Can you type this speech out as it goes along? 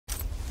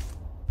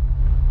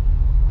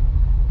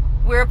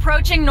We're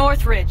approaching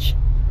Northridge.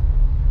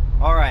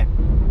 All right.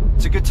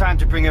 It's a good time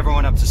to bring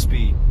everyone up to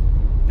speed.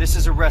 This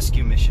is a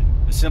rescue mission,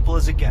 as simple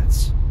as it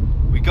gets.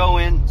 We go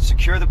in,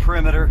 secure the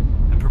perimeter,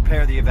 and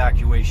prepare the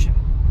evacuation.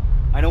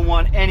 I don't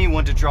want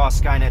anyone to draw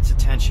Skynet's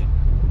attention.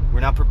 We're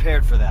not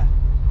prepared for that.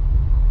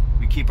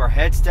 We keep our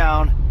heads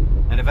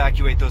down and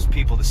evacuate those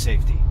people to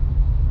safety.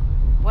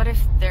 What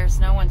if there's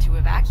no one to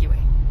evacuate?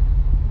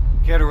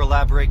 Care to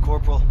elaborate,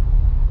 Corporal?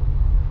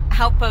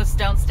 Outposts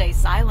don't stay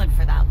silent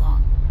for that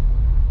long.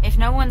 If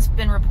no one's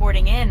been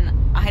reporting in,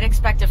 I'd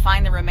expect to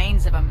find the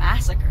remains of a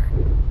massacre,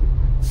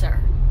 sir.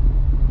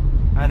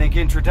 I think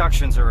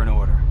introductions are in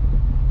order.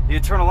 The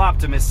Eternal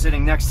Optimist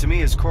sitting next to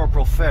me is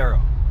Corporal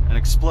FirePro, an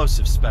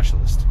explosives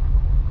specialist.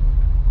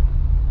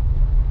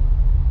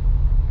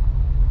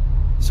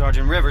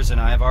 Sergeant Rivers and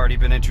I have already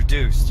been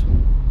introduced.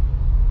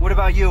 What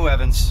about you,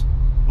 Evans?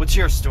 What's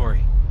your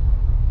story?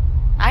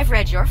 I've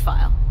read your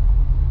file.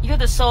 You're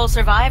the sole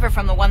survivor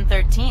from the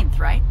 113th,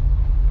 right?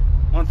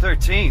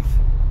 113th?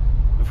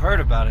 I've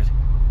heard about it.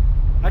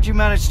 How'd you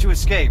manage to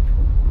escape?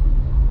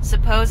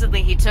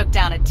 Supposedly he took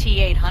down a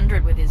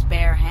T-800 with his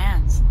bare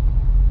hands.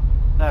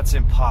 That's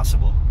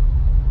impossible.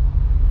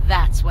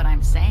 That's what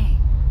I'm saying.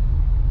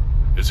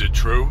 Is it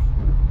true?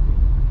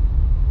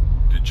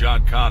 Did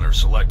John Connor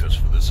select us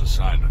for this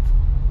assignment?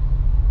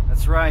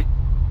 That's right.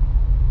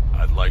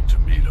 I'd like to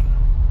meet him.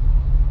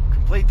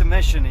 Complete the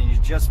mission and you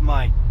just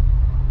might.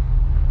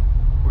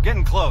 We're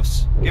getting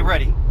close. Get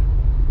ready.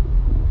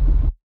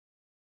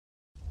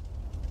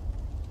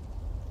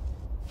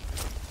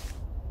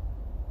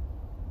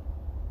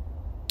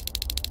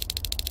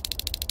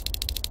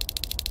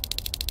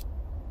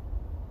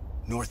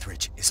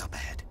 Northridge is up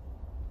ahead.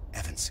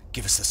 Evans,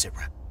 give us the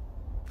sitrep.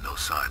 No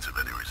signs of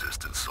any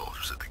resistance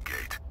soldiers at the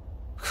gate.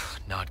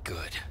 Not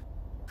good.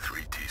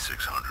 3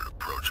 T-600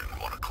 approaching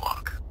 1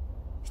 o'clock.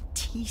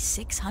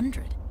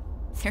 T-600?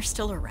 They're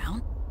still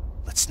around?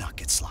 Let's not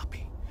get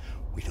sloppy.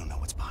 We don't know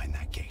what's behind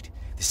that gate.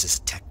 This is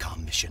a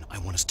TechCom mission. I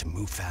want us to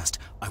move fast.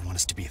 I want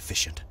us to be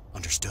efficient.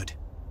 Understood?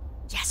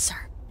 Yes,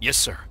 sir. Yes,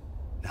 sir.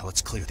 Now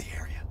let's clear the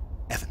area.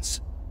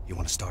 Evans, you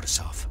want to start us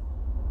off?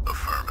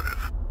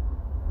 Affirmative.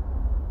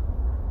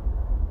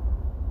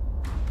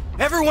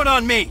 Everyone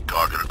on me!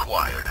 Target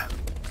acquired. Target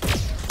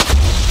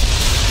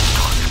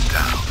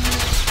down.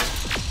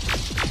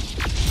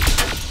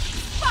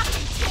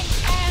 Fucking tin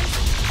cans!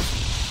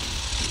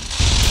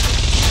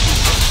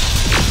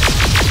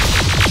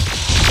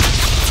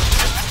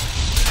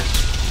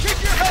 Keep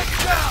your heads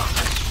down!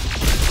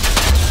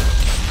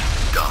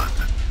 Done.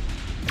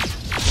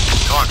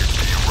 Target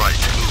to your right.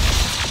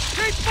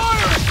 Keep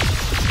firing!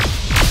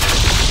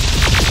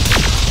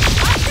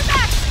 Watch your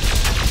back!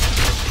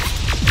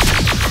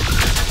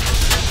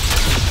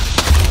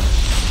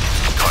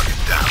 Target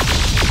down.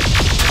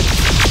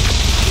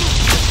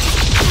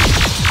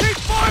 Keep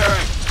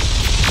firing!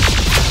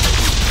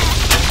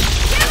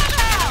 Get him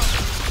out!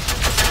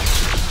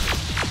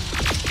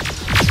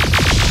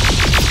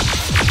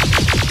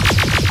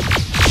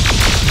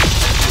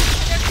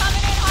 They're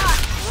coming in hot!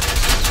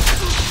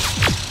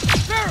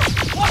 Farrell,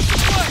 watch the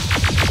flank!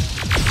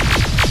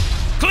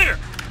 Clear!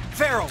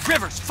 Farrell,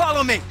 Rivers,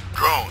 follow me!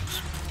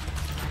 Drones.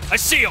 I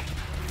see him!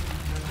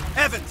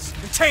 Evans,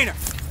 container!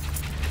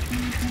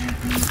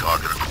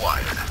 Target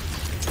acquired.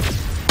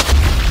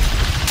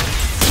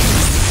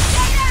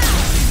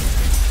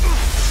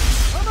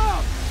 Come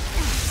out!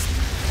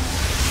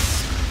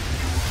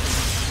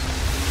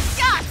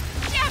 God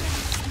damn it!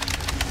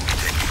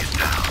 Taking it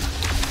down.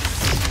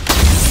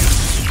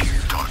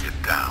 Target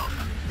down.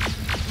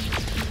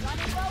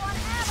 Running low on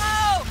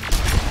ammo!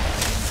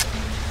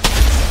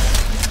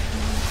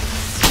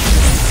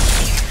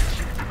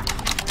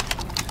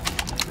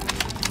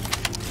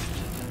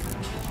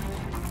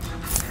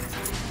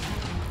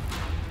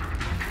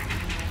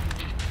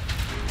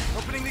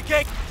 Opening the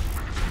gate!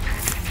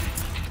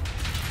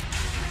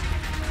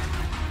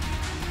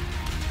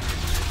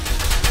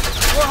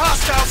 More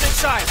hostiles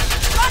inside!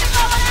 Running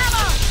low on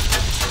ammo!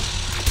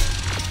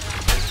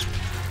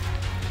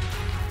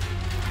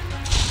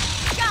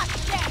 God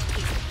damn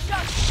piece of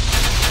junk!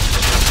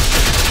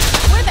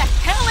 Where the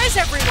hell is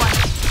everyone?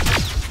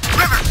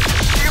 Rivers,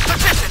 to your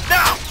position,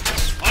 now!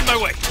 On my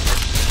way!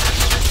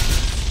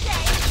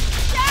 Stay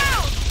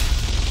down!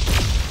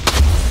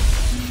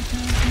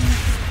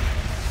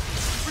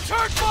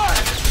 Return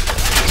fire!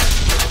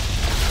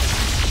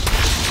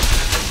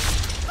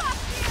 Fuck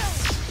you!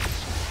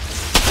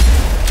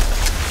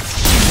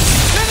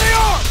 Here they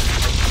are!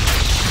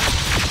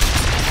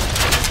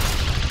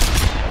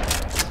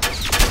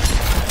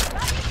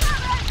 Got you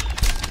covered!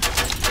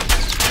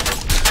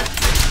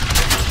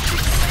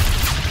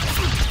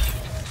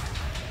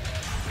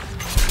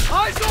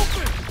 Eyes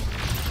open!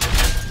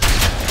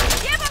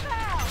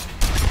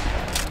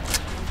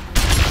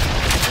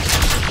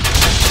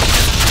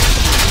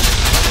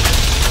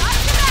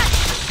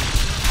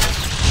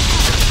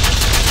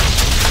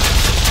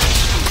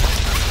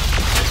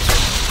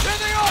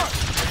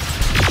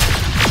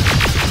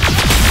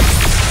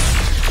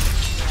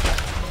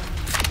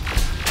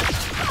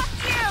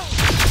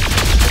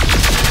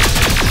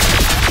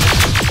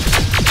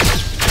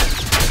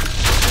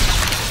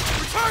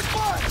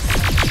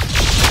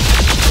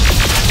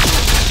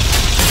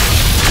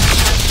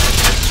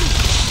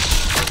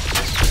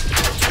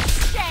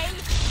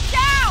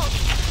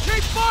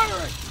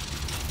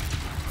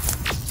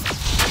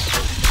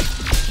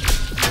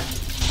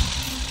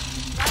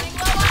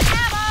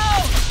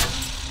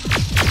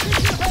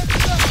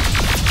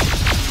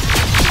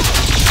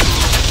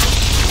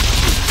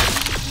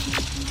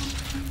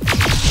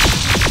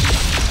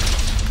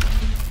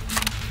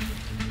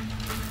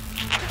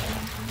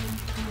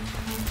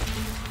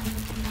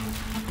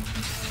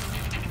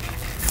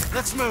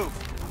 Let's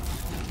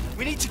move.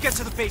 We need to get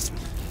to the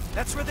basement.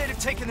 That's where they'd have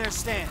taken their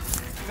stand.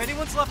 If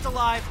anyone's left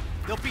alive,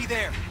 they'll be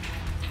there.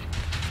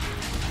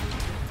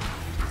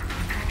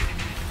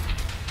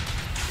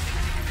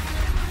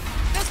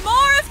 There's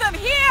more of them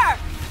here!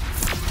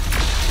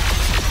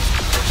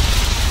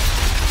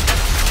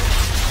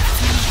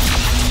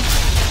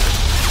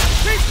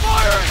 Keep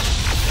firing!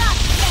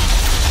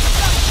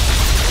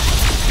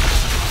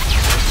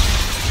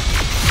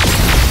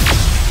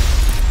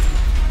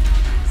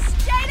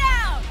 Stay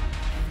down!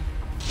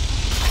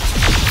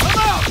 Come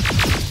out!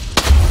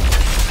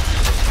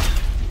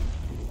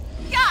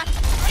 Yeah!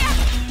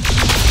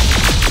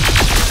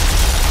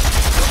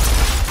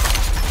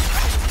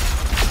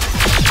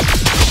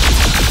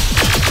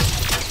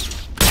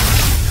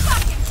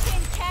 Fucking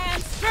tin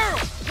cans!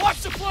 Daryl, watch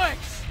the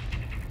flanks!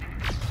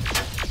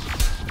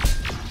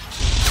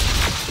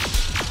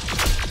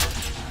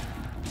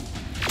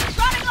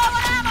 Running low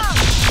on ammo!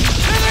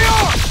 There they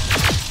are!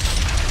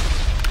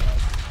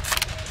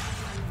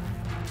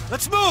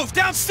 Let's move!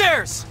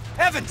 Downstairs!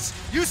 Evans,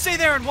 you stay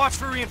there and watch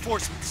for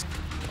reinforcements.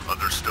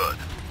 Understood.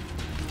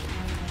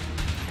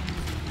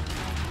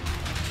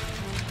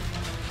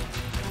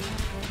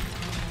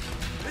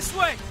 This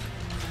way!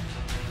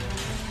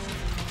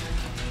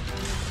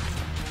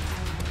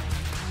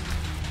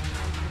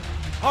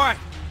 All right,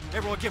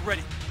 everyone get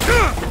ready.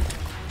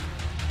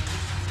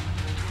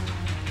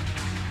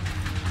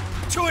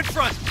 Two in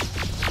front.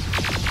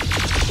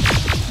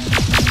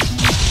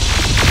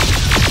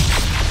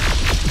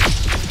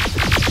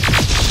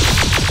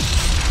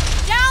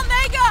 Down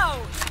they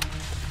go!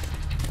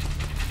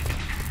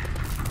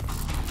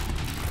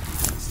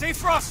 Stay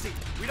frosty.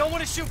 We don't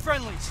want to shoot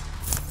friendlies.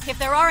 If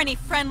there are any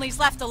friendlies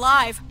left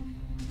alive,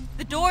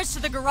 the doors to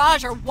the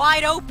garage are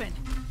wide open.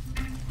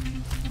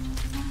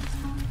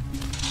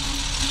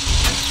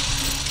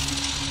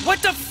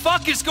 What the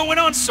fuck is going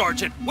on,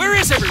 Sergeant? Where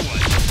is everyone?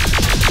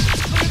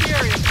 Clear the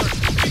area first.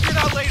 Figure it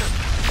out later.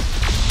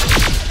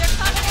 They're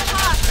coming in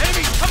hot!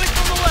 Enemies coming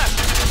from the left.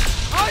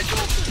 Eyes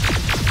open.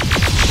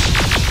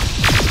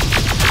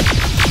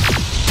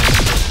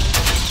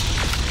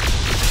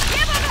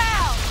 Give 'em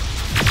hell!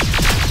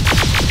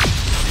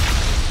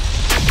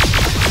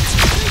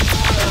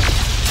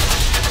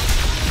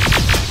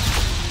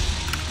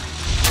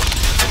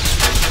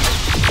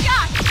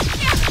 Yeah!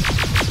 Yeah!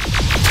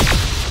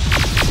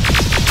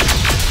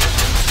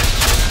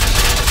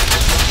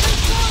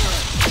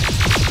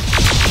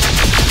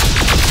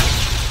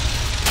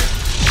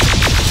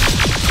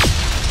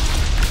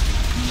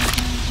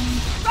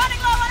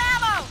 Running low on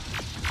ammo!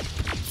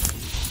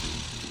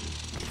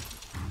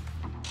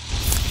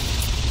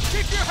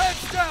 Keep your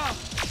heads down.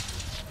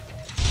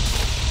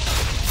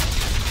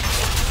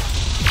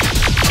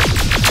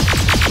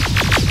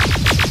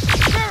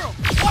 Daryl,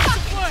 watch the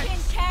Fucking flanks.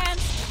 tin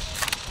cans!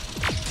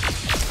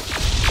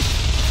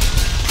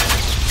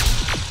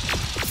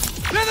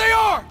 There they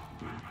are.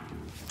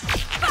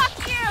 Fuck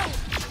you!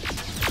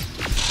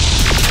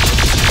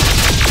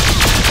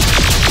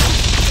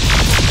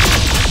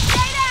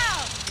 Stay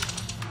down!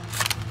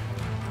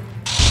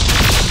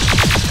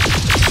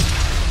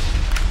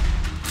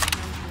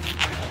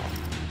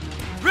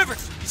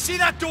 Rivers, you see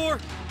that door?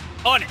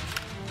 On it.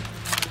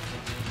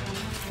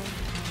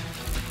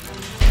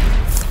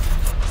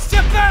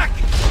 Step back.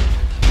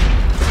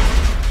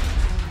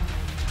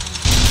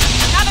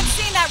 Haven't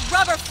seen that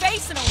rubber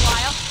face in a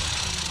while.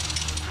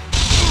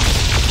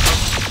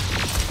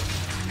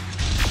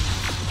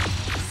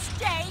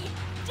 Stay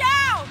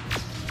down!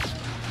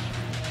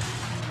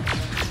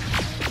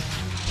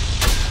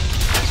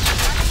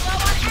 Running low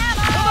on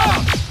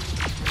ammo!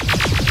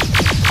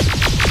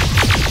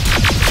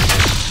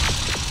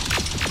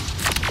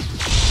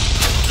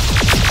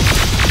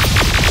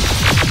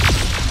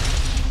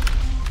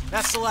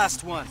 That's the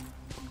last one.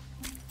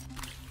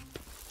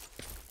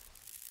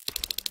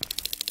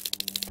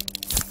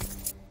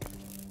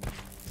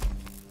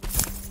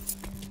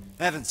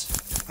 Evans,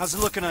 how's it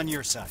looking on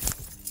your side?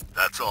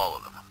 That's all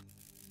of them.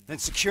 Then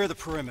secure the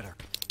perimeter.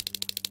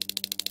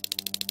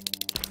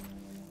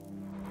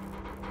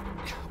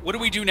 What do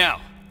we do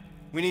now?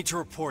 We need to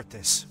report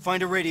this.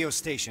 Find a radio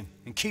station,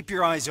 and keep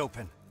your eyes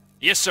open.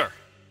 Yes, sir.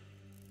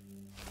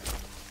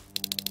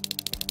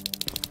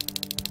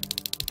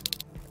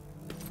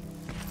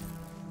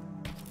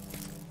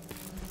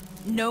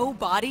 No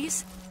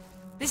bodies?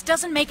 This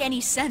doesn't make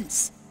any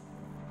sense.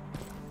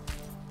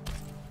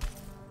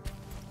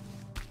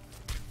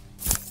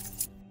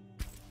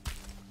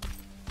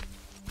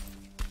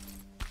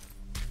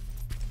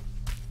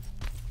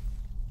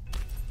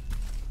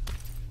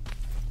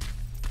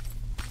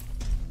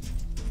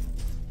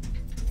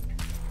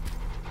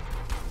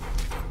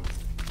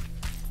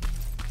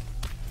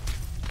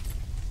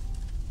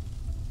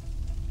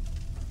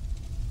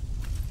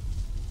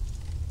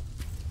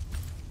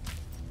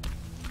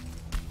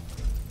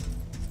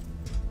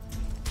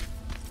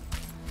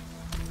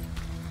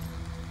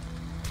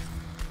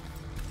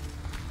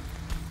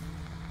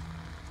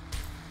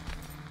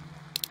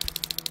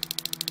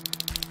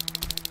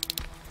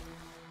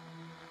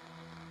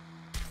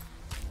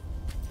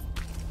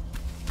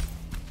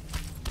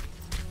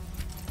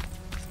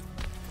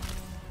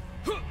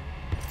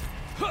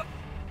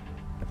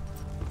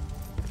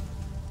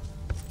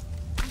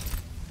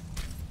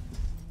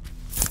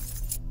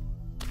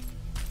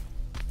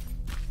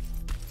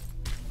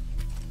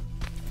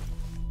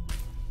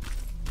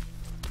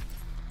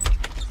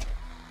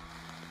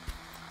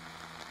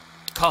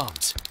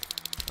 comms.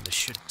 Well, this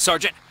should...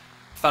 Sergeant,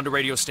 found a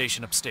radio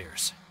station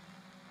upstairs.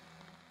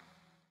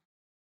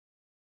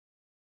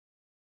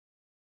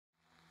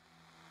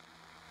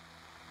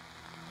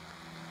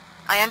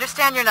 I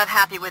understand you're not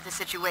happy with the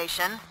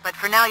situation, but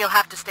for now you'll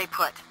have to stay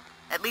put.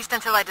 At least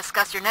until I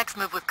discuss your next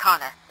move with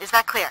Connor. Is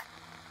that clear?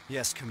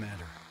 Yes,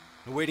 Commander.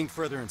 Awaiting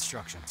further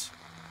instructions.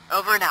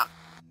 Over and out.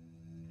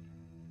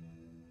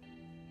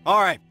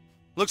 All right.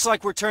 Looks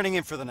like we're turning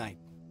in for the night.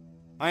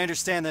 I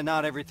understand that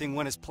not everything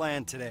went as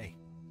planned today.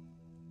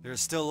 There are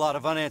still a lot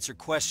of unanswered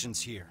questions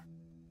here.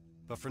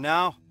 But for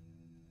now,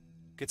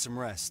 get some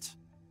rest.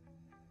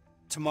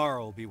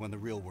 Tomorrow will be when the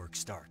real work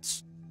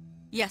starts.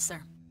 Yes,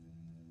 sir.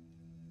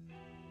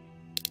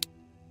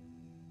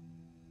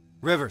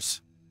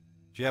 Rivers,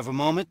 do you have a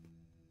moment?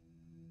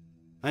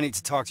 I need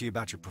to talk to you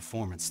about your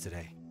performance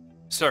today.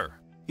 Sir.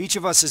 Each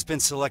of us has been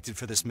selected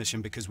for this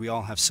mission because we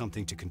all have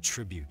something to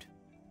contribute.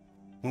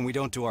 When we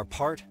don't do our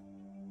part,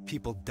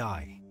 people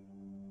die.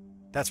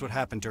 That's what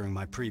happened during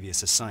my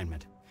previous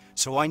assignment.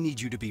 So I need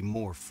you to be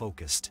more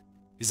focused.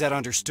 Is that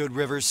understood,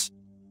 Rivers?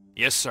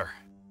 Yes, sir.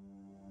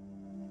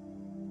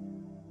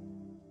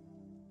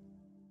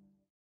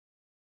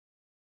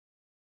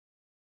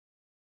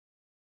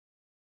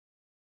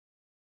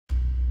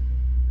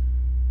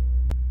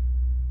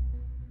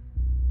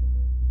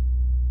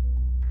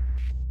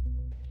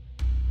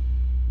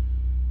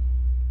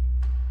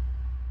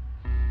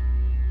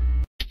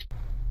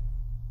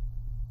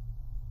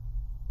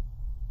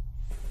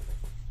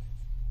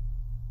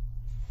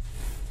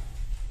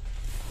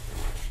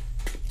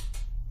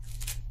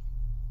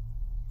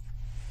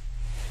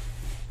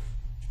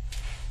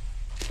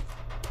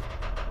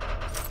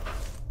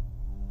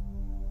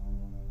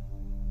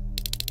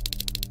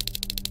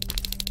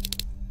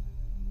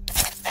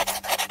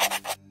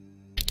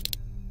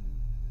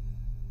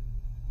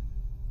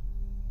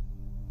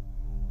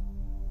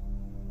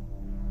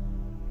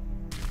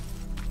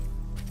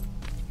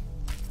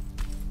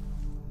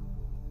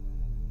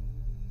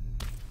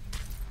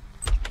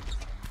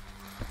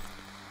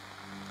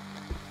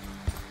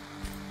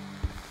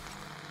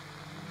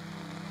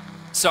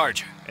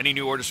 Sarge, any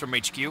new orders from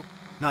HQ?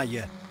 Not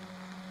yet.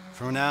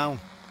 For now,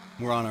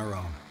 we're on our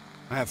own.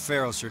 I have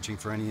Pharaoh searching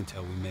for any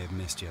intel we may have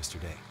missed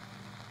yesterday.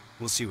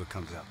 We'll see what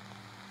comes up.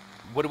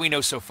 What do we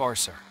know so far,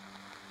 sir?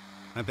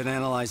 I've been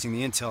analyzing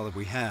the intel that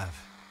we have.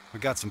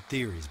 I've got some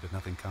theories, but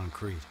nothing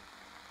concrete.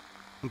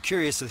 I'm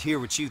curious to hear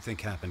what you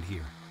think happened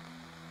here.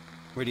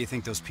 Where do you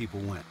think those people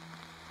went?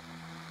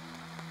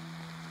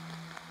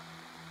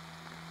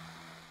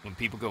 When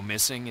people go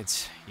missing,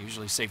 it's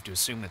usually safe to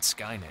assume that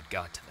Skynet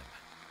got to them.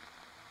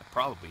 They're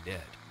probably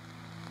dead.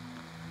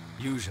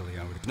 Usually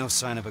I would have no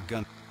sign of a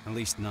gun, at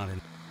least not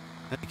in...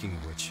 Speaking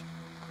of which...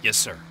 Yes,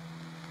 sir.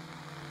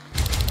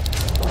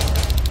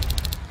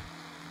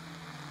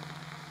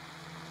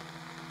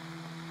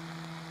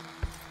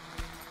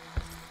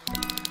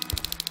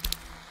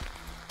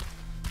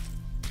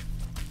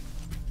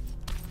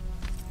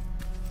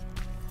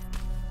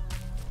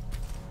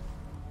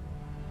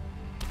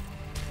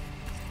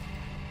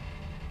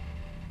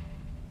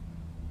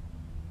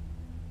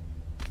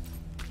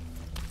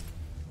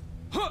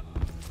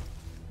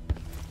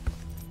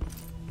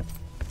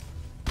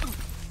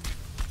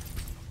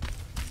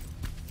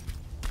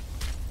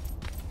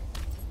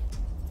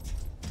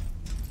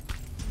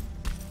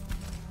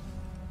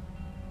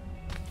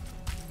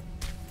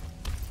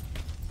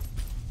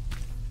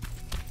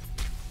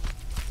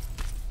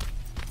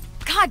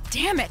 God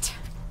damn it!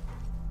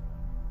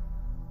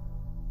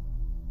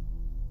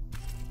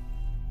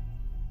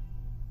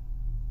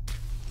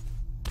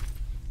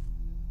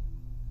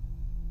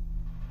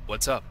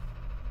 What's up?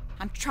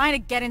 I'm trying to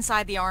get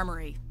inside the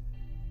armory,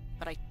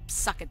 but I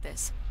suck at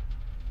this.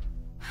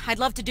 I'd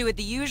love to do it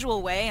the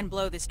usual way and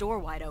blow this door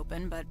wide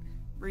open, but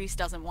Reese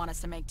doesn't want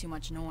us to make too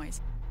much noise.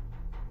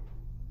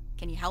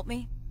 Can you help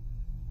me?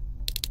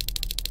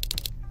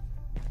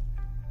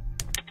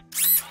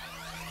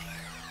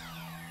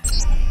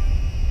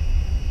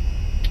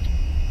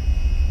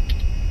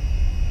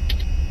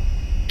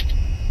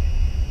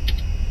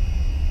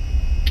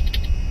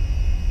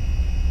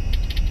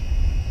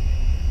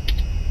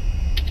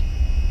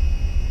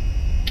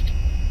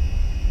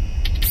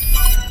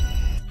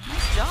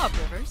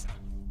 Rivers.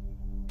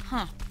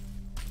 Huh.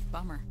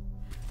 Bummer.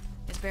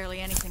 There's barely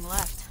anything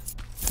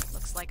left.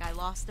 Looks like I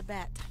lost a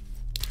bet.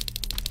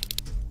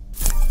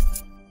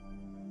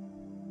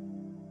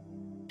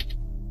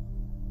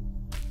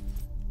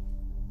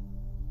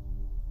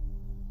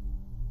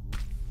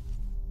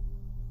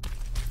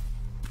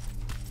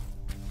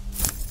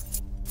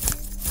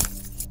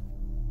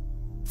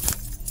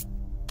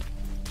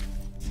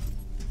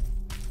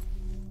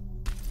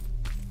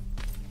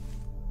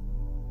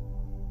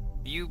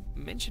 You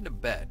mentioned a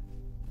bet.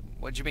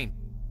 What'd you mean?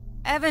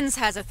 Evans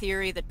has a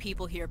theory that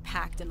people here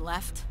packed and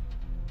left.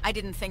 I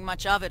didn't think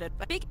much of it,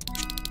 but...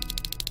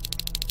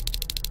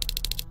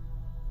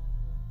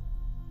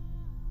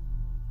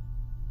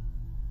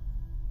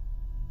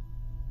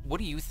 What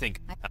do you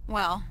think?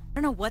 Well, I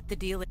don't know what the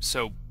deal is.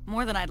 So...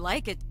 More than I'd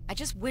like it, I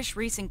just wish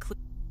Reese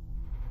included...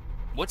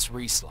 What's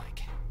Reese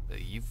like?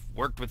 You've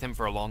worked with him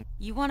for a long...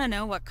 You want to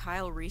know what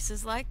Kyle Reese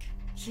is like?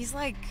 He's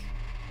like...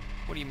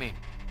 What do you mean?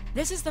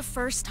 This is the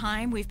first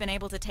time we've been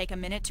able to take a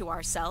minute to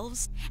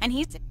ourselves, and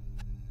he's...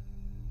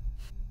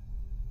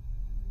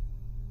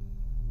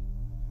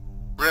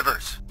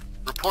 Rivers,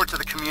 report to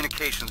the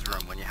communications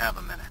room when you have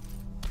a minute.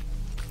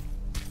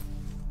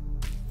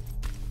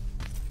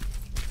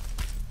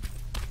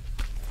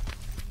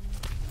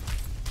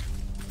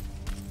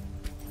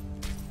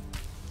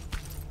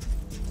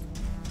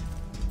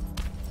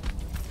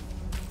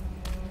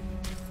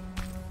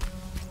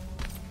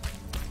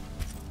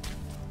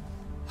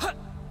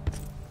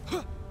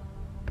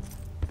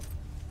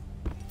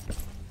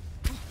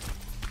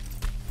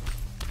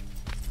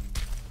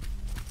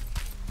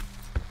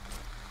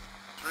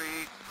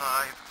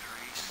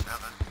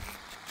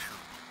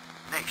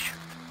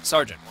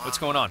 Sergeant, what's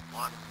going on?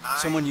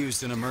 Someone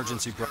used an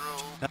emergency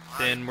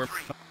Then we're...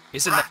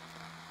 Isn't that...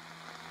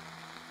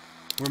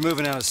 We're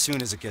moving out as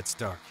soon as it gets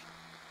dark.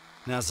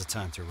 Now's the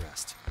time to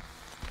rest.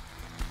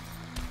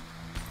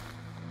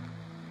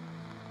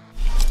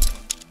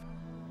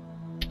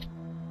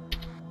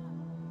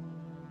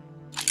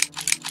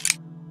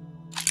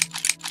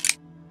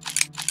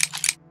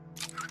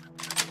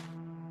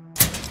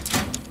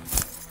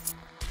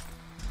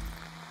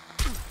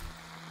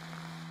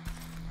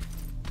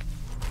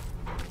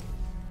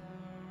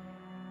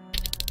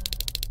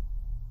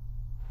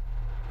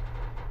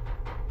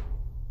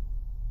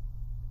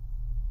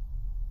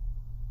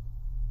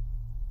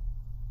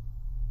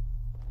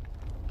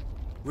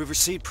 We've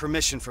received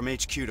permission from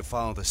HQ to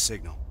follow the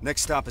signal.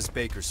 Next stop is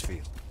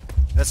Bakersfield.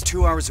 That's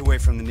 2 hours away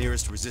from the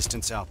nearest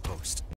resistance outpost.